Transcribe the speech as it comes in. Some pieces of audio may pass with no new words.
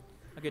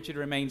I'll get you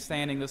to remain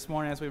standing this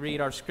morning as we read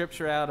our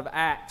scripture out of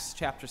Acts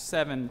chapter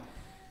 7.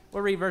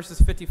 We'll read verses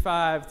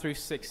 55 through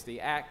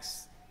 60.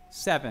 Acts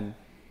 7,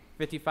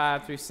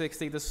 55 through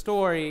 60, the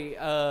story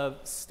of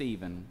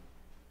Stephen.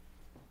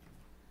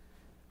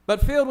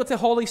 But filled with the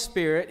Holy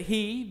Spirit,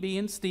 he,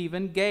 being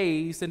Stephen,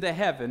 gazed into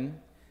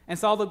heaven and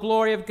saw the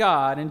glory of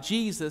God and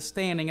Jesus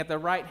standing at the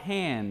right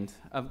hand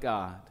of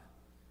God.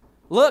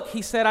 Look,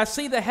 he said, I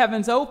see the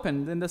heavens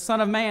opened and the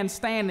Son of Man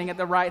standing at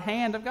the right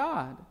hand of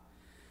God.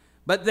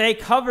 But they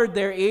covered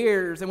their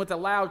ears, and with a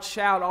loud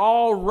shout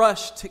all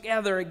rushed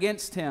together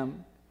against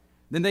him.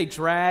 Then they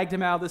dragged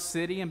him out of the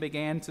city and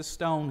began to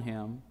stone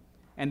him.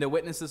 And the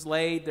witnesses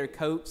laid their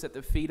coats at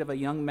the feet of a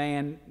young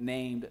man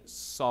named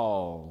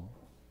Saul.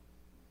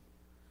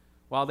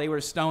 While they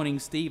were stoning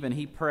Stephen,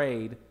 he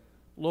prayed,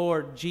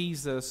 Lord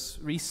Jesus,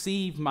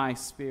 receive my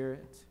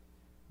spirit.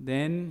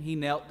 Then he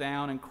knelt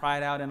down and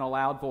cried out in a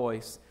loud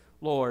voice,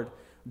 Lord,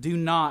 do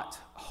not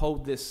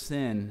hold this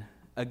sin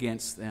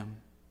against them.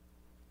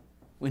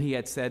 When he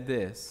had said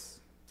this,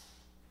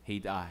 he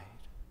died.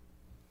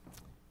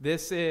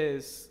 This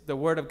is the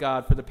word of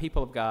God for the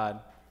people of God.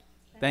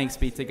 Thanks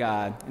be to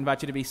God. I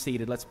invite you to be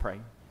seated. Let's pray.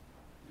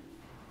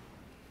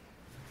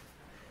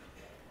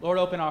 Lord,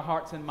 open our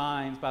hearts and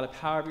minds by the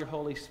power of your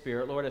Holy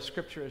Spirit. Lord, as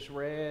Scripture is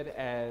read,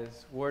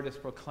 as word is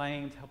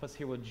proclaimed, help us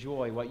hear with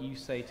joy what you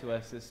say to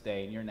us this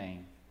day. In your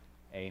name,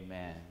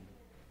 amen.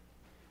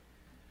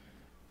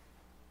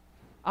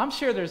 I'm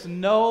sure there's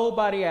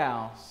nobody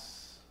else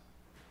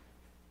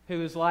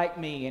who is like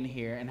me in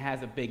here and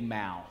has a big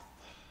mouth.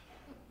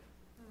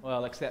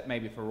 Well, except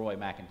maybe for Roy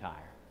McIntyre.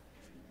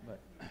 But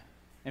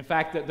in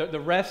fact, the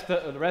rest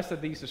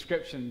of these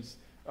descriptions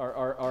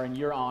are in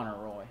your honor,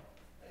 Roy.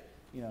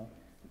 You know,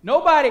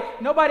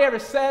 nobody ever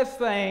says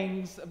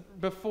things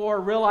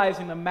before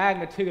realizing the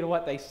magnitude of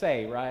what they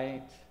say,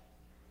 right?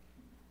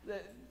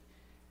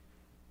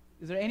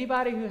 Is there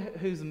anybody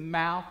whose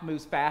mouth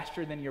moves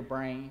faster than your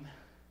brain?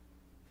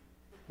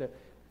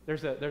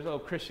 There's an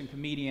old Christian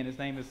comedian. His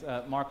name is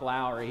Mark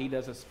Lowry. He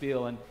does a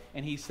spiel,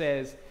 and he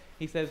says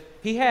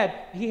he had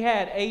ADD,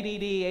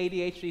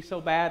 ADHD so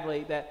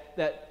badly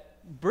that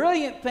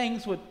brilliant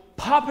things would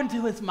pop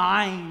into his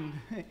mind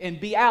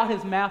and be out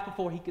his mouth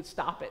before he could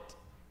stop it.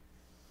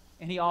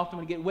 And he often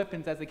would get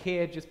whippings as a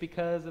kid just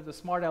because of the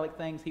smart aleck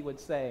things he would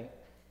say.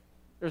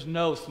 There's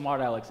no smart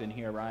alecks in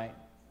here, right?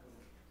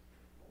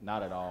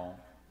 Not at all.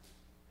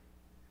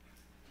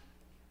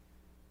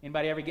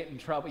 Anybody ever get in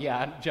trouble?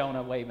 Yeah,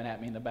 Jonah waving at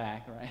me in the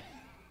back, right?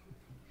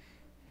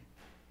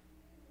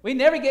 We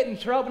never get in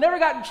trouble. Never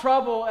got in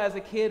trouble as a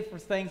kid for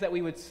things that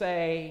we would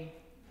say,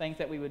 things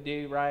that we would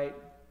do, right?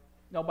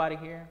 Nobody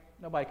here?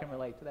 Nobody can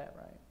relate to that,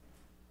 right?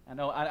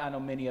 I know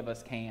many of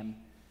us can.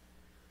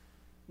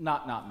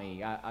 Not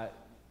me.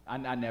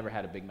 I never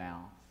had a big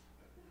mouth.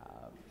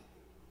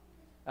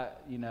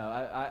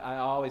 I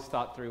always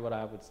thought through what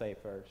I would say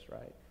first,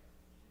 right?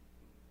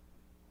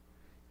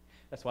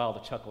 That's why all the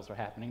chuckles are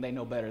happening. They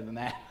know better than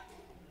that.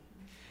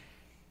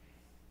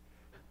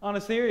 On a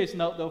serious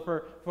note, though,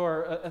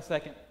 for a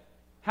second,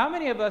 how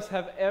many of us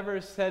have ever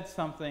said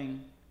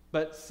something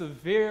but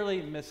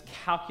severely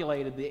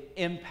miscalculated the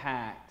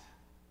impact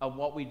of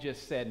what we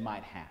just said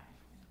might have?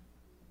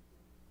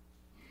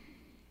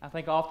 I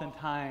think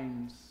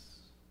oftentimes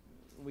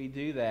we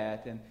do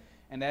that,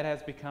 and that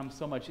has become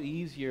so much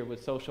easier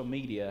with social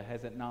media,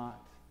 has it not?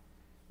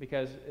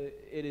 Because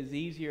it is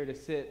easier to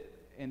sit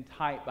and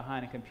type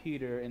behind a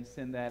computer and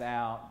send that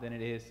out than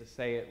it is to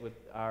say it with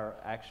our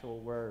actual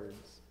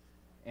words.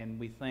 And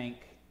we think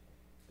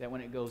that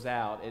when it goes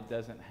out, it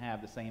doesn't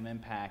have the same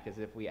impact as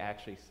if we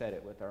actually said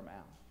it with our mouth.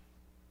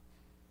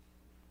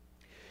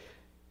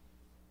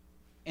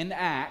 In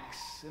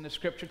Acts, in the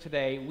scripture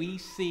today, we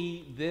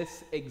see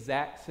this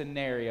exact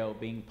scenario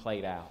being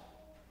played out.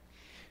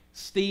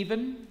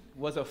 Stephen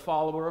was a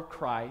follower of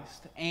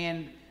Christ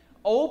and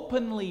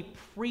openly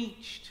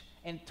preached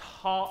and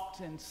taught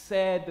and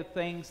said the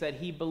things that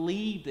he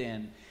believed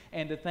in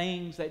and the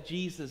things that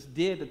Jesus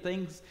did, the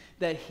things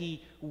that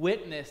he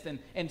witnessed.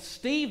 And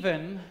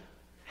Stephen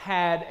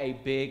had a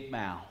big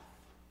mouth.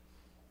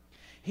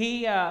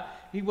 He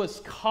was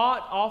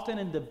caught often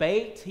in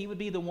debates. He would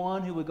be the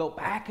one who would go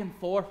back and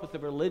forth with the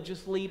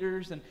religious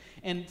leaders.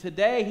 And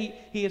today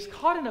he is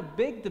caught in a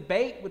big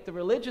debate with the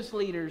religious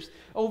leaders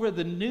over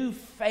the new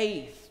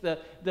faith,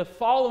 the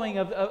following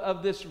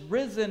of this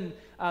risen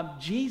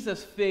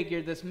Jesus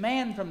figure, this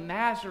man from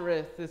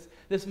Nazareth,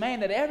 this man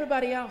that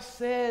everybody else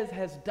says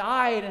has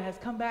died and has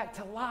come back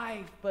to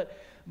life,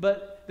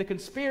 but the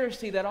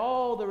conspiracy that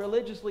all the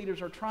religious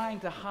leaders are trying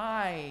to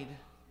hide.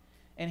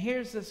 And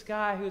here's this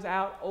guy who's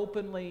out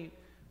openly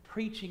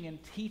preaching and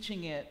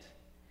teaching it.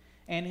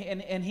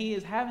 And he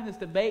is having this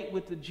debate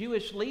with the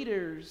Jewish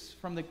leaders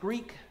from the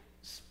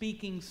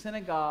Greek-speaking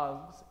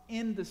synagogues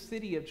in the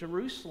city of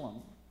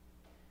Jerusalem.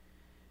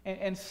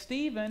 And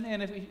Stephen,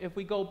 and if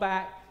we go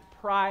back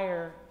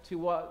prior to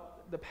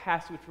what the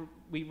passage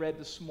we read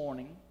this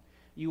morning,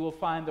 You will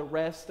find the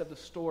rest of the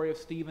story of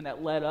Stephen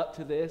that led up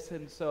to this.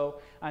 And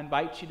so I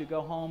invite you to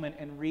go home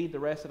and read the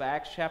rest of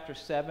Acts chapter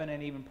 7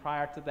 and even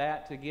prior to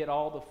that to get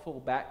all the full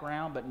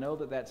background, but know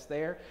that that's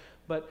there.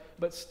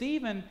 But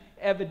Stephen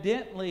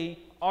evidently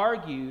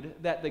argued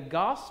that the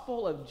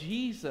gospel of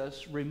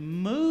Jesus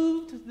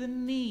removed the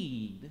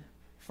need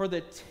for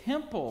the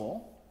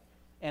temple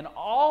and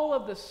all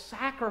of the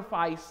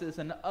sacrifices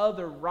and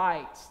other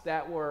rites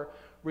that were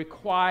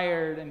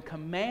required and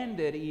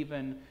commanded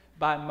even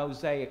by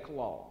Mosaic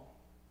law.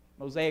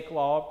 Mosaic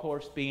law, of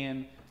course,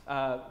 being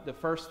the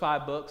first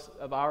 5 books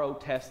of our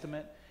Old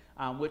Testament,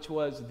 which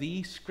was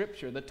the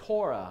scripture, the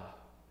Torah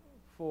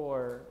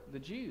for the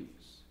Jews.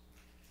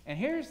 And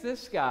here's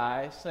this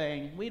guy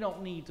saying, we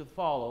don't need to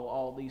follow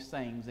all these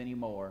things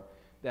anymore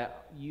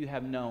that you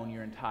have known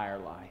your entire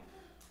life.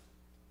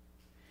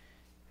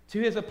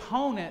 To his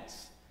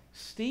opponents,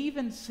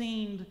 Stephen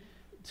seemed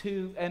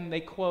to, and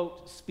they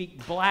quote,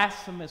 speak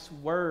blasphemous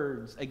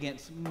words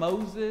against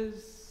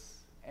Moses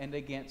and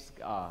against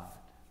God.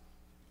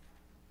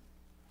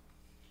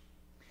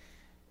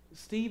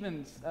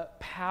 Stephen's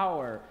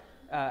power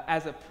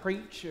as a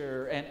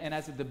preacher and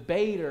as a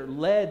debater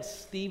led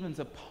Stephen's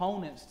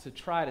opponents to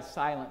try to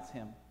silence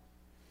him.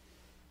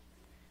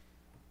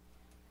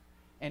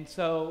 And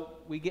so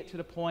we get to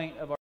the point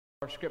of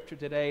our scripture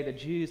today. The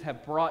Jews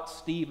have brought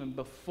Stephen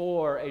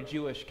before a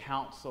Jewish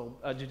council,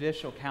 a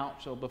judicial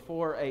council,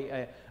 before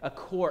a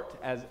court,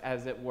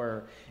 as it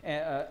were.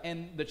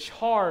 And the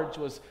charge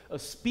was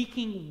of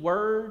speaking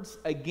words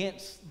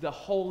against the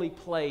holy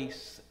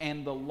place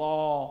and the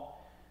law,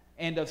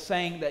 and of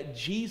saying that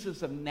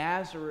Jesus of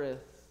Nazareth,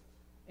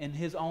 in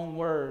his own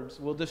words,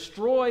 will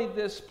destroy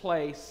this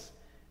place,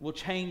 will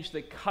change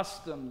the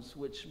customs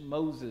which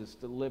Moses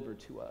delivered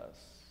to us.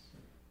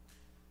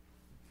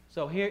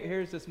 So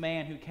here's this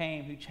man who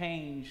came, who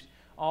changed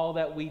all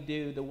that we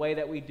do, the way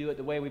that we do it,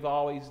 the way we've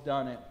always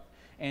done it.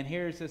 And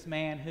here's this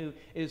man who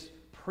is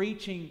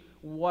preaching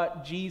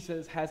what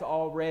Jesus has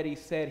already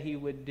said he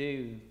would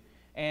do.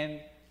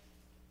 And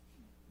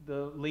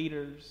the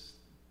leaders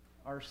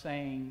are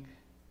saying,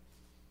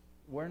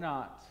 we're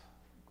not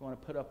going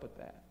to put up with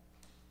that.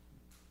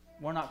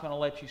 We're not going to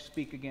let you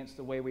speak against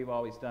the way we've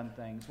always done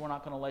things. We're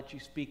not going to let you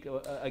speak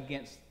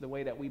against the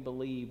way that we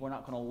believe. We're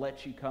not going to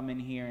let you come in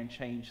here and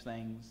change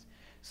things.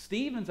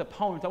 Stephen's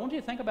opponents, I want you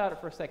to think about it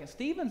for a second.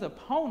 Stephen's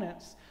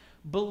opponents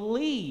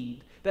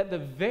believed that the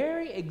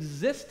very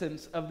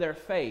existence of their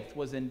faith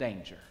was in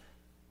danger.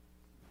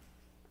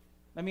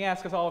 Let me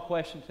ask us all a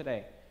question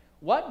today.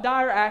 What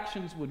dire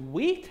actions would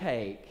we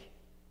take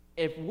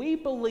if we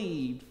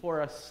believed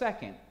for a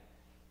second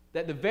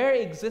that the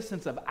very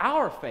existence of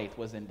our faith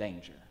was in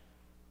danger?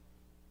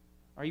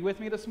 Are you with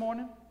me this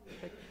morning?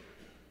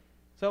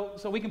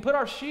 So we can put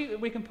our shoes.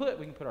 We can put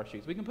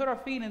our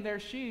feet in their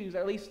shoes.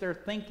 At least they're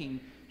thinking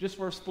just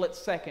for a split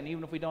second,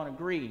 even if we don't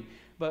agree.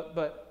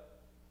 But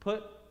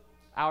put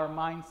our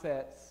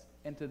mindsets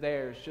into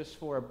theirs just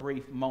for a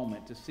brief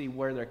moment to see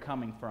where they're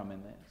coming from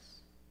in this.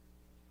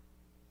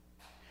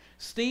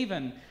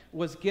 Stephen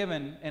was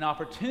given an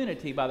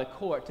opportunity by the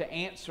court to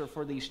answer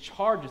for these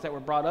charges that were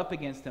brought up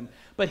against him.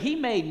 But he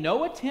made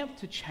no attempt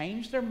to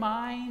change their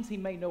minds. He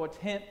made no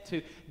attempt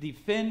to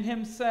defend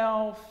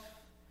himself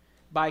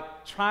by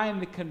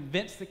trying to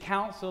convince the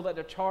council that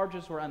the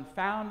charges were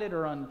unfounded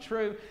or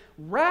untrue.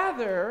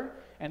 Rather,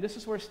 and this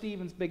is where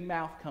Stephen's big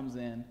mouth comes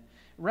in,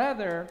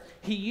 rather,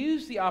 he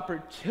used the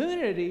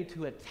opportunity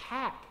to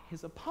attack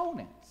his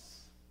opponents.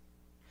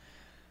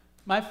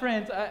 My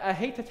friends, I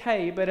hate to tell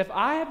you, but if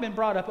I have been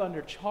brought up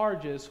under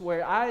charges where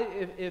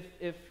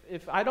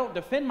if I don't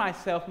defend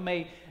myself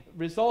may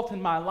result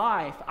in my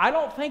life, I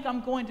don't think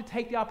I'm going to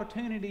take the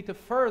opportunity to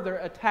further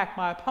attack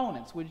my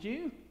opponents. Would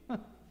you?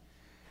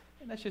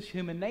 And that's just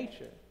human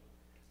nature.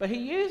 But he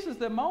uses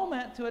the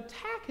moment to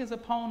attack his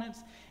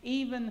opponents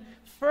even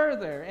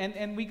further.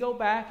 And we go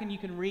back and you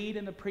can read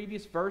in the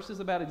previous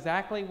verses about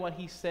exactly what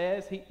he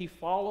says. He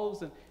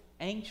follows an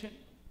ancient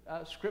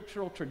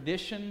scriptural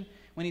tradition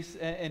when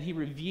he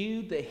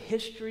reviewed the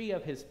history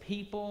of his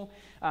people.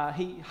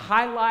 He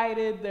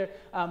highlighted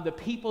the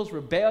people's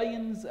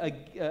rebellions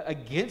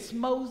against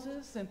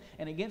Moses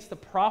and against the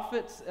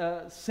prophets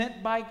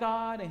sent by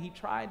God, and he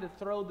tried to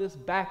throw this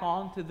back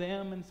onto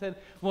them and said,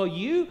 well,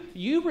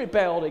 you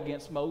rebelled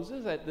against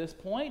Moses at this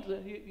point.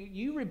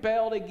 You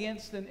rebelled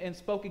against and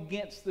spoke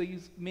against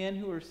these men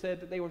who were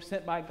said that they were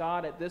sent by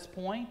God at this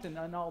point,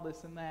 and all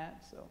this and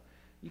that. So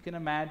you can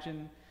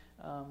imagine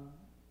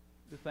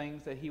the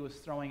things that he was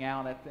throwing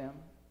out at them.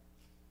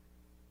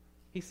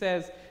 He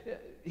says,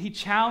 he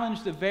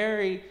challenged the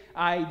very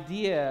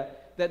idea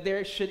that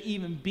there should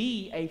even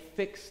be a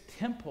fixed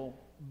temple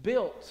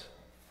built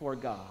for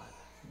God.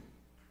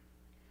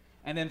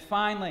 And then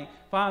finally,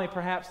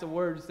 perhaps the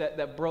words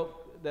that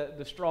broke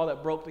the straw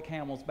that broke the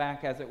camel's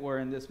back, as it were,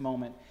 in this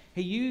moment.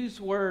 He used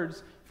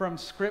words from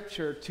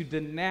Scripture to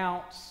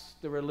denounce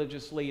the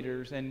religious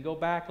leaders. And go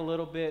back a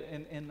little bit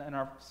in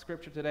our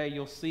scripture today,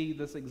 you'll see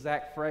this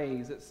exact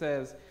phrase. It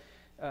says,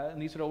 and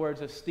these are the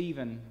words of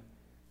Stephen,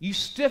 "You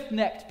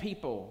stiff-necked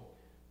people,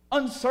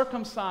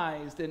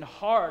 uncircumcised in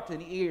heart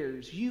and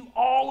ears, you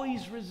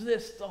always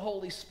resist the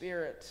Holy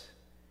Spirit.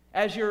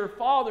 As your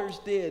fathers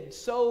did,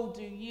 so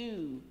do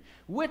you.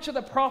 Which of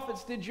the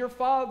prophets did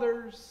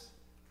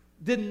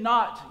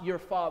not your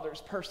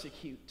fathers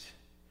persecute?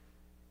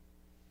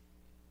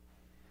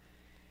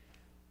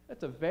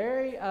 That's a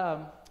very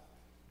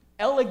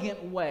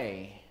elegant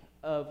way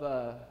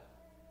of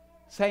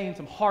saying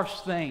some harsh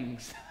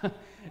things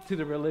to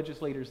the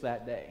religious leaders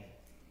that day.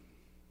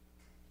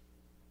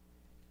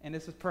 And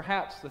this is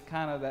perhaps the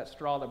kind of that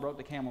straw that broke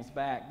the camel's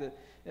back.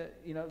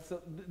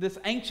 So this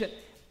ancient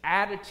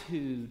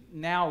attitude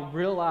now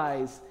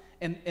realized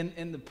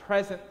in the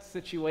present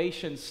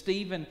situation,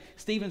 Stephen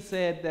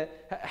said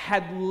that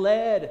had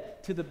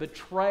led to the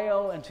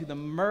betrayal and to the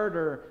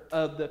murder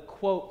of the,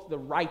 quote, the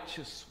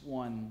righteous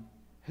one,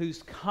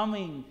 whose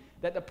coming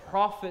that the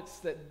prophets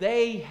that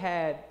they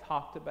had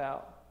talked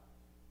about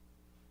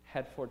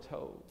had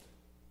foretold.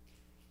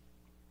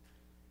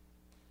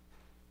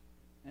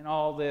 And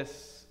all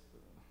this,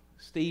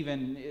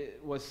 Stephen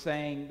was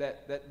saying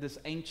that this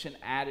ancient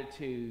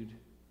attitude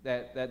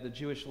that the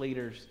Jewish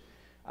leaders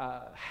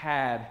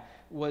had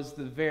was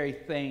the very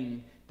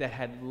thing that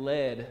had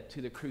led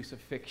to the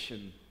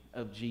crucifixion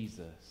of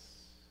Jesus.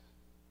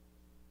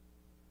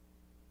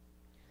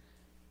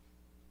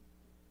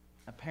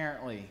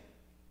 Apparently,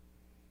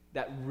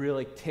 that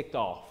really ticked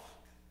off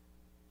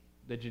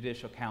the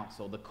judicial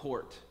council, the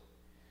court.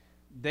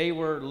 They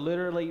were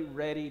literally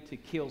ready to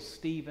kill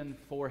Stephen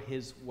for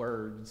his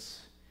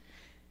words.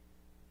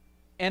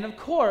 And of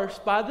course,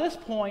 by this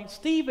point,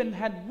 Stephen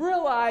had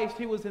realized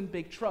he was in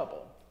big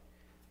trouble.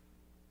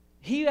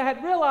 He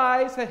had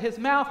realized that his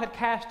mouth had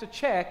cashed a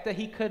check that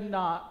he could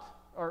not,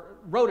 or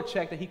wrote a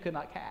check that he could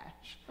not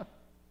cash.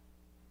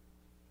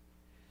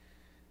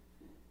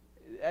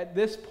 At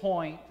this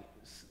point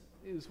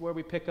is where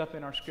we pick up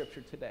in our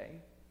scripture today.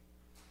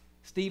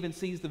 Stephen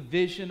sees the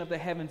vision of the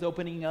heavens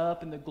opening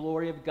up and the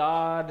glory of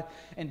God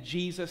and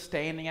Jesus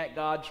standing at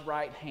God's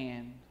right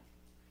hand.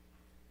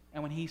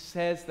 And when he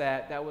says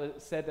that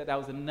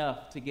was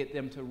enough to get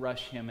them to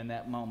rush him in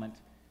that moment.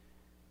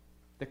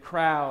 The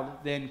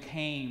crowd then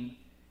came,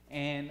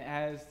 and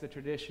as the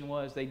tradition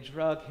was, they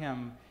drug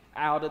him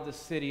out of the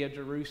city of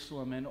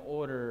Jerusalem in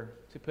order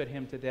to put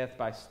him to death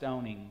by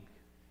stoning.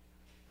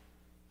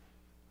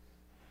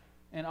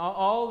 And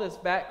all this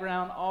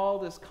background, all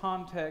this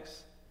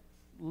context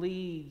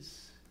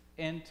leads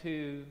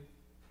into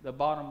the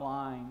bottom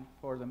line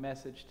for the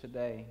message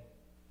today.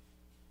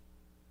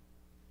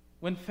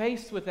 When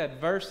faced with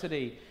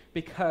adversity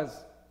because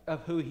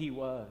of who he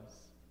was,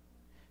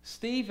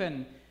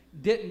 Stephen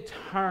didn't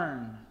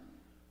turn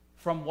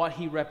from what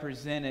he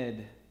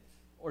represented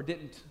or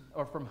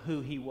from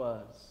who he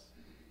was.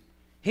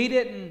 He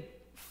didn't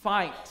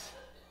fight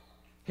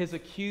his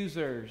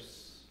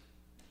accusers.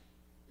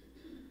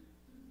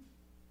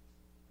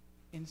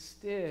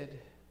 Instead,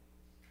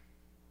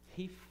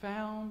 he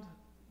found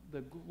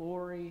the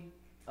glory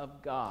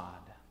of God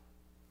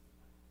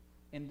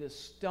in the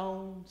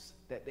stones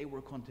that they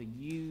were going to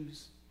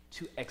use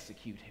to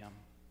execute him.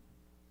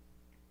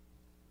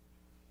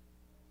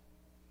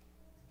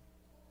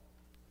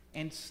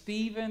 And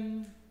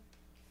Stephen,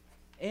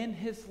 in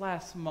his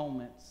last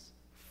moments,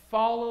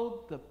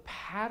 followed the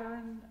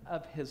pattern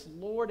of his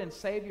Lord and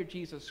Savior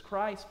Jesus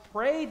Christ,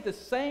 prayed the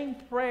same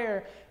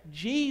prayer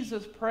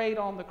Jesus prayed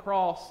on the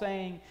cross,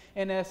 saying,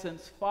 in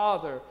essence,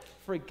 Father,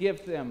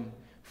 forgive them,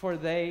 for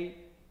they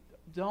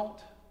don't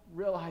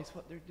realize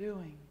what they're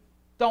doing.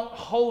 Don't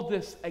hold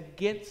this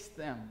against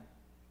them,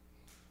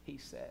 he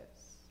says.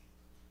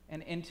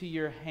 And into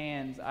your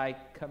hands I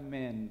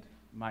commend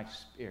my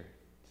spirit.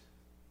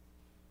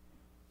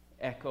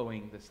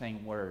 Echoing the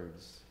same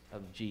words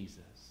of Jesus.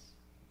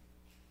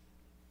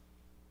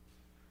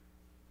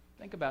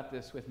 Think about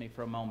this with me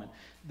for a moment.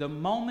 The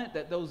moment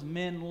that those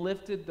men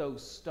lifted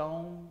those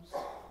stones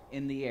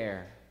in the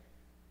air,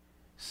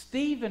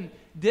 Stephen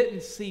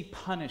didn't see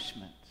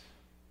punishment.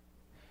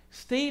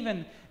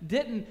 Stephen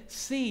didn't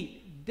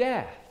see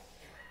death.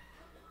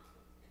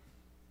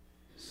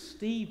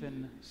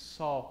 Stephen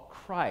saw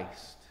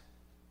Christ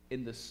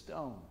in the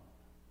stone.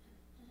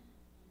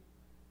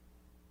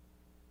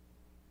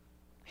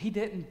 He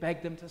didn't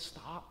beg them to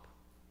stop.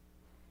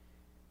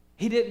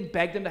 He didn't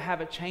beg them to have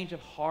a change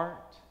of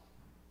heart.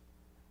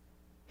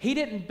 He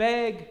didn't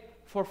beg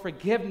for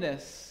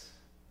forgiveness.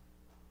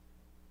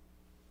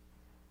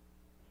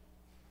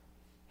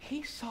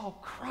 He saw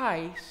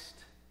Christ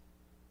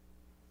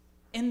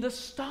in the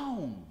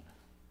stone.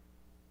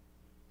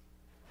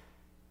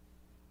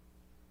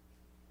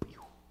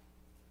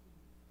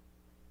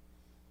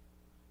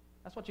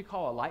 That's what you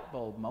call a light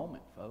bulb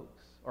moment,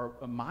 folks, or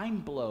a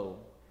mind blow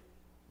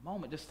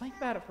moment. Just think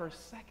about it for a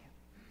second.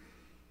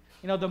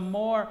 You know, the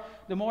more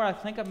I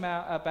think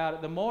about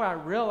it, the more I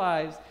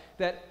realize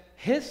that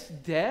his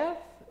death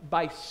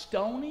by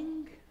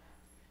stoning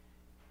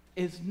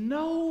is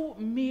no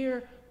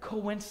mere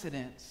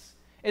coincidence.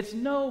 It's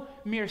no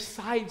mere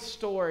side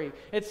story.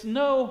 It's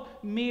no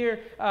mere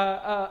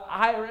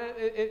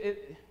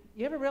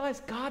you ever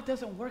realize God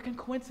doesn't work in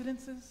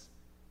coincidences?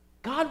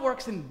 God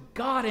works in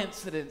God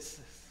incidences.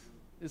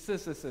 It's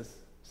this.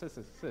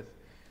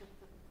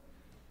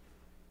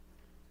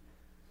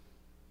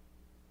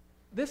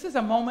 This is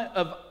a moment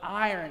of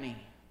irony.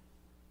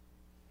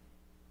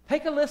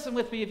 Take a listen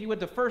with me, if you would,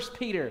 to 1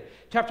 Peter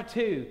chapter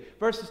 2,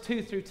 verses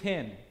 2 through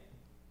 10.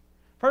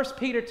 1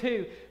 Peter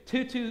 2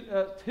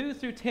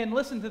 through 10,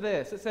 listen to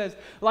this. It says,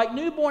 like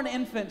newborn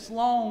infants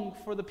long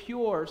for the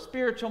pure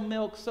spiritual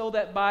milk, so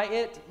that by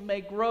it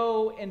may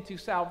grow into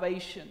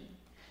salvation.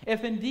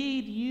 If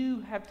indeed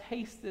you have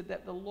tasted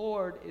that the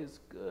Lord is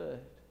good,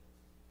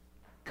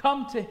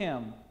 come to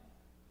him,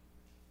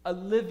 a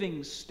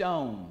living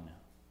stone,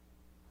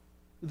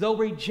 though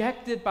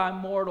rejected by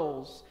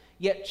mortals,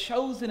 yet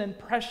chosen and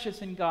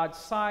precious in God's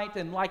sight,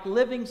 and like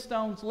living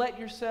stones, let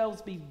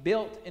yourselves be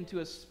built into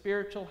a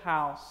spiritual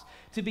house,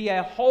 to be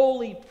a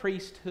holy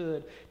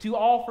priesthood, to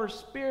offer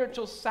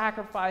spiritual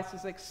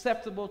sacrifices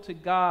acceptable to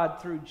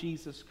God through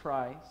Jesus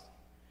Christ.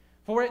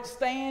 For it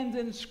stands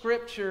in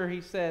Scripture,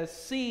 he says,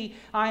 see,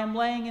 I am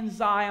laying in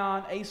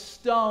Zion a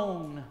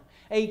stone,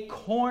 a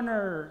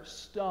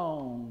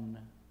cornerstone,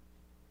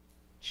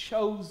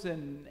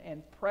 chosen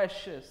and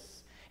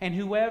precious, and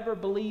whoever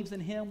believes in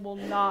him will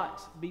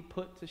not be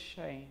put to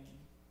shame.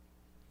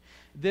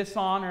 This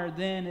honor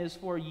then is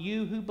for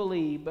you who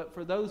believe, but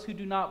for those who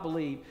do not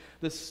believe,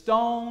 the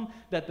stone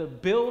that the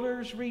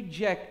builders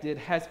rejected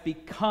has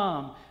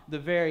become the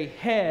very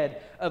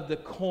head of the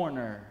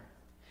corner,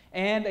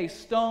 and a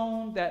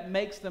stone that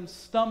makes them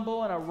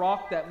stumble, and a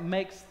rock that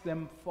makes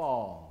them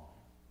fall.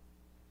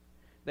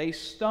 They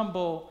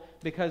stumble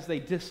because they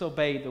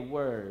disobeyed the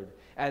word,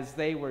 as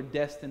they were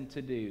destined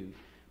to do.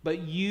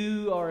 But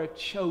you are a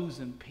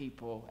chosen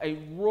people, a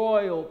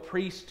royal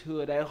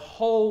priesthood, a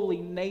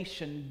holy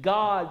nation,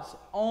 God's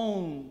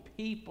own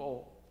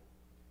people,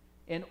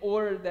 in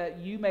order that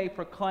you may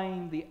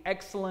proclaim the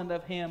excellence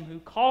of him who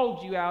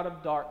called you out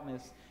of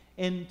darkness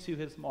into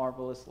his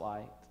marvelous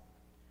light.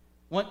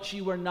 Once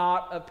you were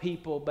not a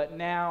people, but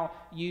now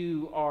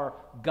you are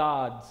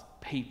God's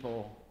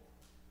people.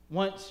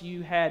 Once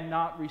you had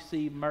not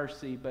received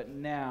mercy, but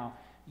now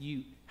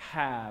you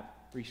have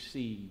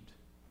received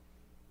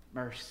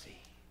mercy.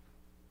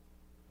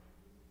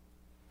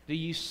 Do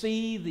you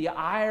see the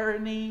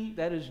irony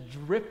that is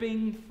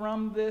dripping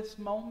from this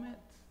moment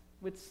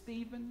with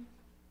Stephen?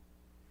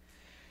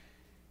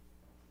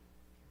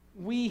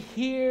 We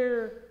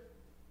hear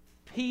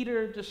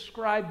Peter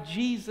describe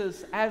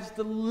Jesus as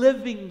the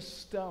living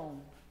stone,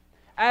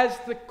 as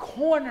the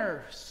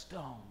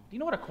cornerstone. Do you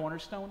know what a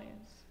cornerstone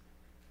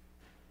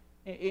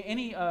is?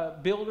 Any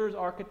builders,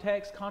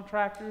 architects,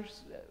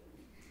 contractors?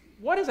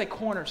 What is a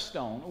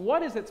cornerstone?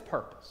 What is its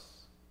purpose?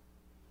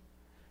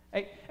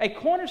 A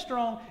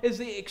cornerstone is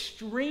the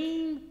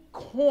extreme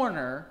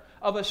corner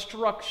of a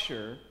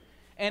structure,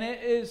 and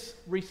it is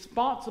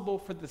responsible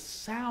for the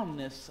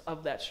soundness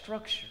of that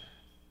structure.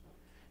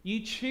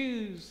 You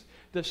choose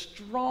the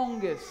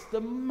strongest,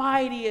 the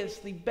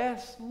mightiest, the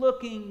best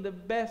looking, the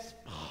best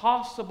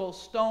possible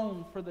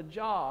stone for the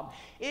job.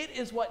 It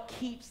is what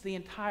keeps the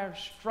entire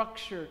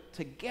structure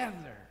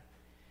together.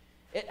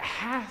 It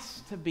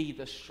has to be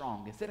the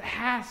strongest. It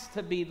has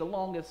to be the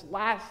longest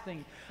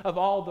lasting of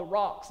all the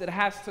rocks. It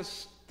has to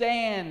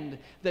stand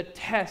the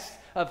test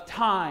of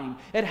time.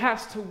 It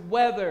has to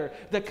weather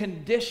the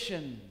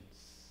conditions.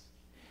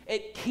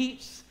 It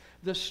keeps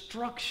the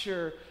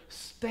structure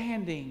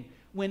standing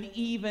when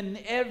even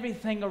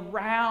everything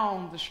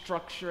around the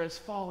structure is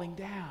falling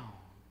down.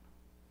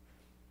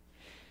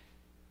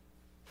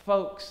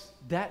 Folks,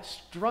 that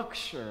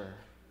structure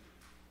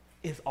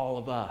is all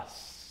of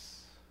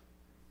us.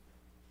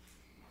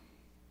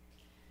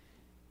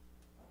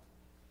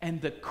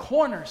 And the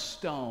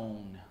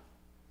cornerstone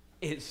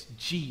is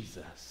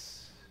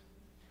Jesus.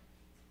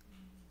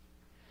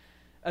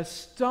 A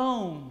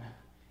stone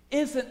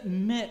isn't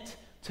meant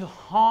to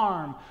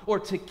harm or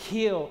to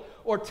kill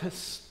or to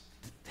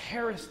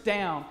tear us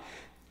down,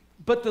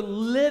 but the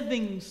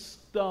living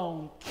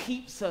stone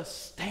keeps us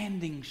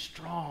standing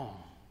strong.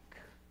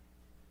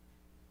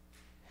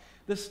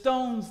 The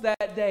stones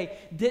that day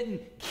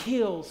didn't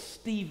kill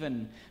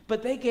Stephen,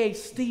 but they gave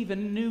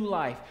Stephen new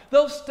life.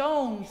 Those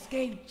stones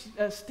gave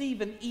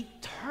Stephen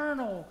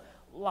eternal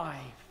life.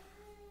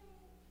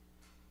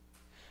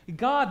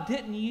 God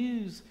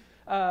used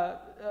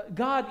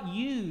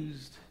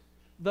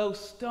those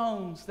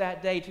stones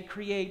that day to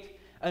create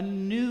a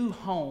new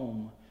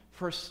home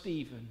for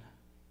Stephen.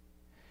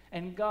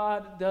 And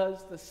God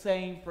does the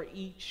same for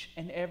each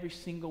and every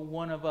single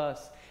one of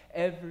us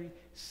every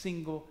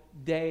single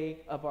day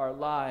of our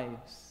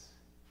lives,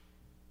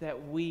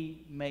 that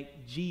we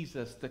make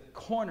Jesus the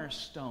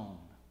cornerstone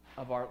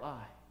of our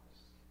lives.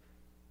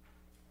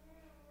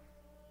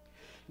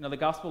 You know, the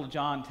Gospel of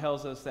John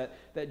tells us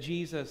that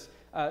Jesus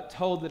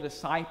told the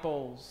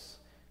disciples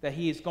that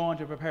he is going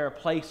to prepare a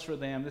place for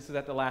them. This is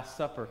at the Last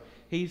Supper.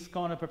 He's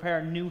going to prepare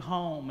a new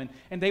home.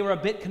 And they were a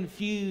bit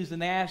confused,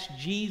 and they asked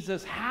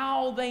Jesus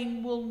how they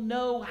will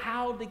know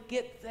how to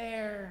get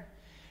there.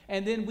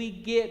 And then we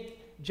get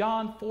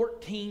John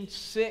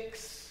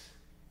 14:6.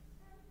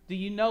 Do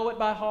you know it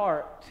by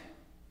heart?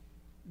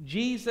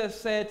 Jesus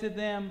said to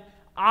them,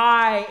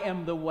 I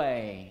am the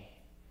way.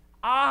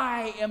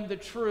 I am the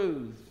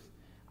truth.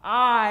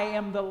 I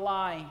am the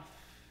life.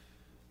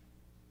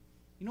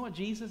 You know what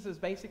Jesus is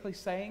basically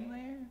saying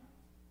there?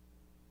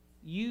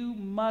 You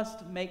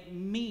must make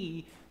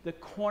me the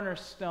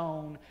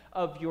cornerstone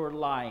of your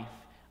life.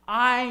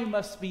 I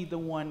must be the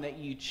one that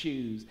you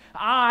choose.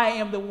 I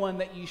am the one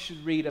that you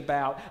should read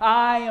about.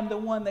 I am the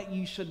one that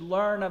you should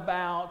learn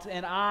about.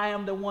 And I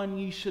am the one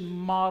you should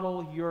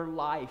model your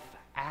life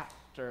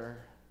after.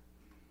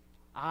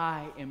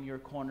 I am your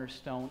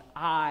cornerstone.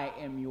 I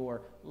am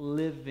your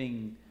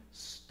living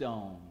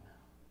stone.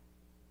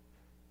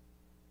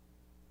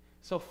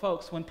 So,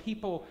 folks, when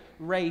people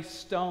raise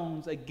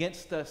stones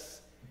against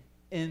us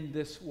in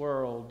this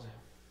world,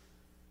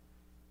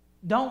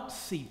 don't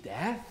see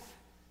death.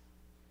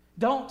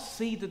 Don't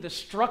see the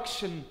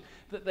destruction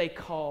that they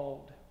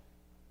called.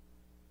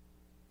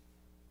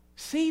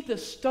 See the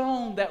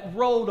stone that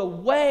rolled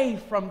away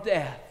from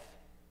death.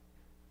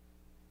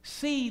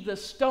 See the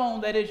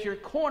stone that is your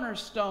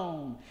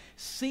cornerstone.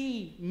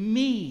 See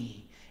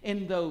me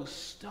in those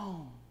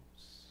stones.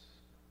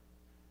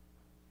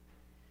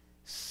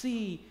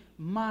 See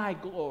my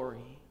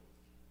glory.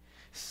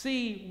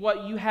 See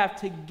what you have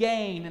to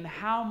gain and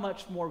how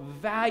much more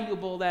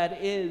valuable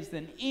that is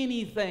than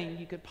anything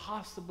you could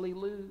possibly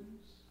lose.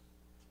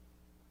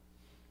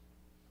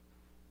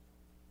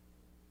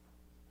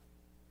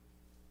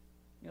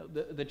 You know,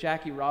 the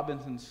Jackie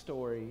Robinson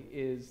story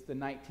is the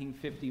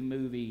 1950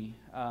 movie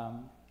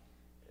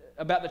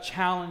about the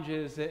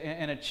challenges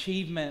and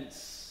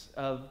achievements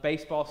of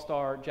baseball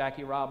star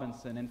Jackie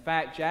Robinson. In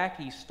fact,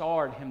 Jackie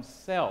starred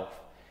himself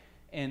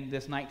in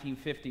this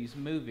 1950s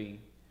movie.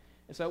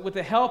 So with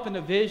the help and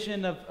the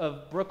vision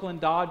of Brooklyn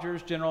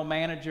Dodgers general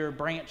manager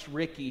Branch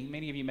Rickey,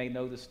 many of you may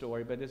know this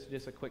story, but this is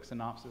just a quick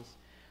synopsis.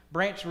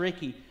 Branch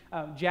Rickey,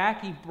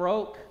 Jackie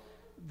broke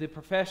the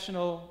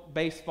professional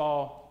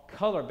baseball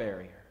color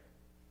barrier.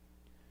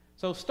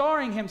 So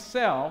starring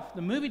himself,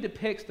 the movie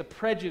depicts the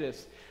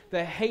prejudice,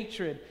 the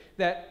hatred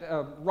that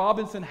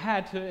Robinson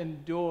had to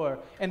endure,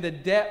 and the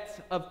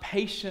depth of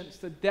patience,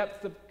 the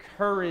depth of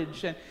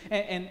courage,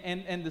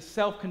 and the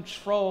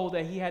self-control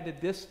that he had to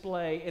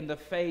display in the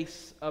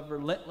face of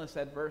relentless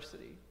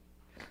adversity.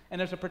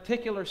 And there's a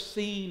particular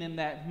scene in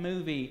that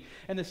movie,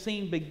 and the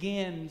scene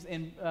begins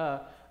in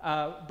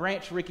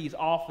Branch Rickey's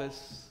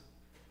office.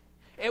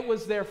 It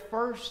was their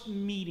first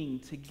meeting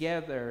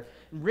together.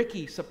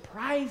 Rickey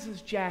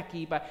surprises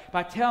Jackie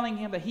by telling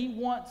him that he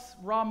wants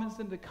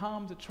Robinson to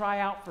come to try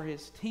out for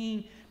his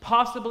team,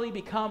 possibly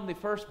become the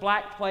first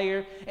black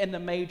player in the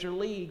major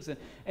leagues.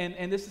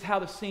 And this is how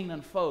the scene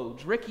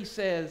unfolds. Rickey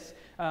says,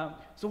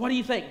 so what do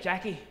you think,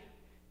 Jackie?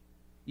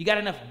 You got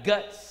enough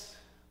guts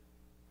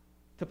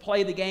to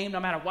play the game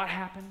no matter what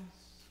happens?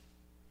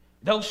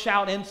 They'll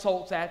shout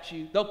insults at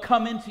you. They'll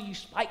come into you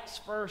spikes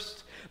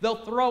first.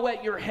 They'll throw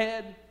at your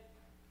head.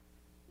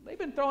 They've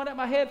been throwing at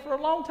my head for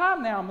a long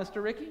time now,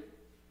 Mr. Rickey.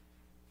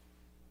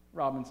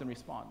 Robinson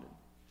responded.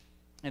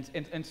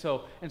 And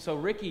so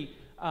Rickey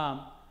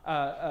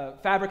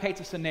fabricates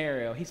a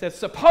scenario. He says,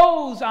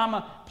 suppose I'm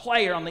a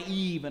player on the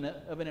eve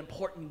of an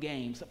important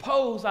game.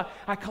 Suppose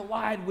I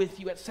collide with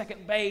you at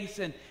second base,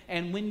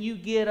 and when you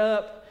get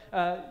up,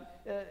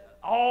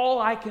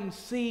 all I can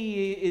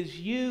see is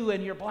you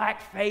and your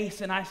black face,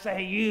 and I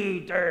say,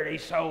 you dirty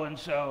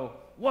so-and-so,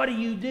 what do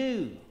you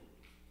do?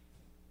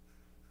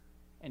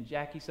 And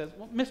Jackie says,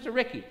 well, Mr.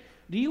 Rickey,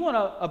 do you want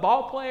a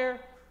ball player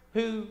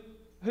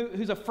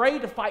who's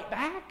afraid to fight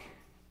back?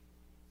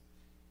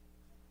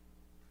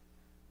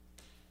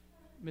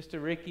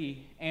 Mr.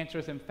 Rickey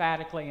answers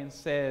emphatically and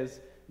says,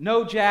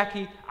 no,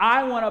 Jackie,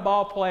 I want a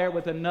ball player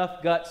with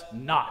enough guts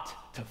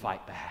not to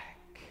fight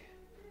back.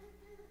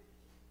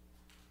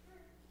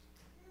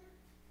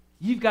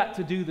 You've got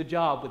to do the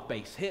job with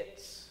base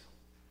hits.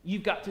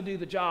 You've got to do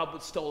the job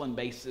with stolen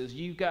bases.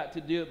 You've got to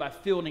do it by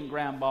fielding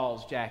ground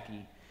balls,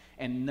 Jackie,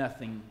 and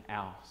nothing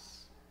else.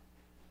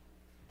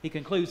 He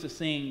concludes the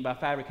scene by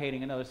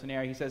fabricating another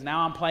scenario. He says,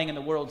 now I'm playing in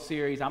the World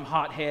Series. I'm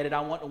hot-headed.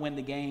 I want to win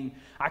the game.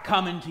 I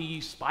come into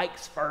you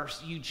spikes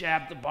first. You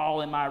jab the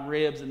ball in my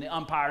ribs, and the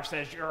umpire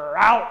says, you're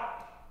out.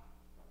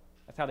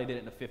 That's how they did it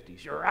in the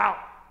 50s. You're out.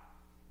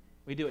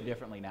 We do it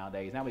differently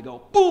nowadays. Now we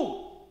go,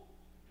 boom.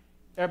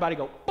 Everybody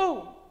go,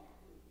 boom.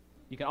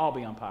 You can all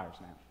be umpires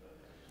now.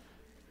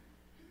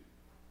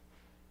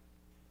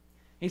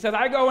 He says,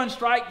 I go and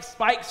strike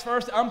spikes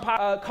first. The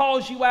umpire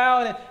calls you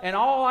out, and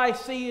all I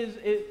see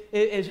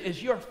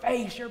is your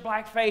face, your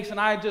black face, and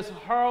I just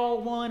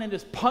hurl one and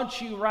just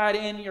punch you right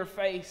in your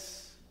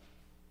face.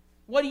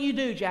 What do you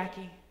do,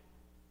 Jackie?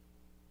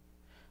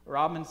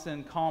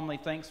 Robinson calmly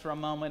thinks for a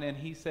moment, and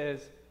he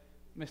says,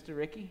 Mr.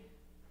 Rickey,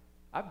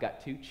 I've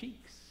got two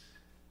cheeks.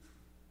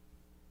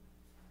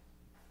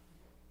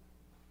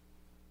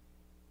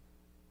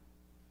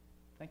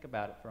 Think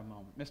about it for a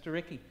moment. Mr.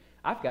 Rickey,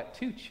 I've got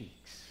two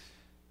cheeks.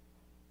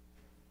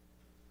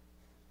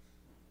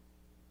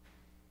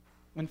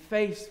 When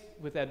faced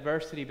with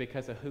adversity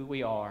because of who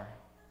we are,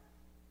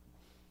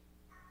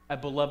 a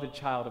beloved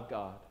child of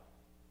God,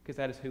 because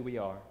that is who we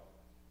are,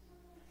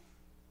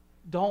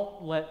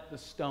 Don't let the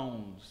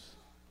stones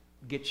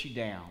get you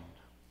down.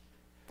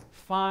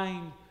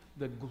 Find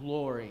the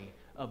glory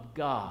of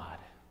God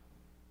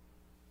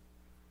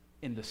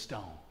in the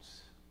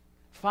stones.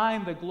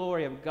 Find the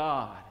glory of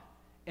God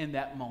in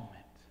that moment.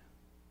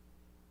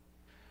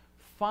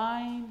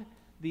 Find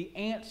the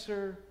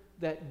answer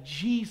that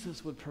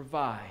Jesus would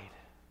provide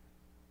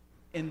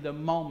in the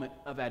moment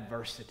of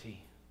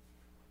adversity.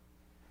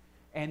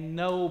 And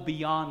know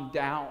beyond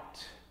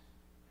doubt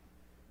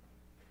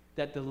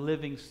that the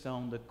living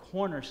stone, the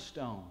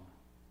cornerstone,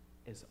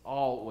 is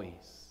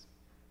always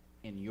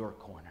in your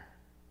corner.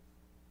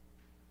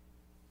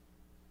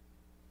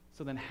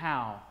 So then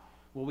how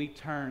will we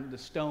turn the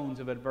stones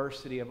of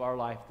adversity of our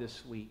life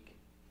this week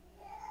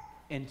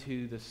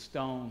into the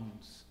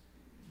stones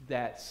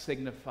that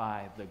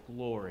signify the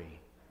glory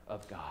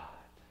of God?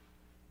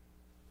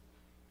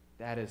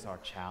 That is our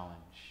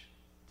challenge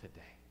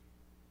today.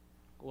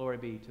 Glory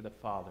be to the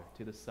Father,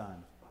 to the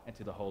Son, and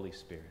to the Holy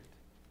Spirit.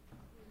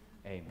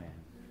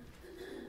 Amen.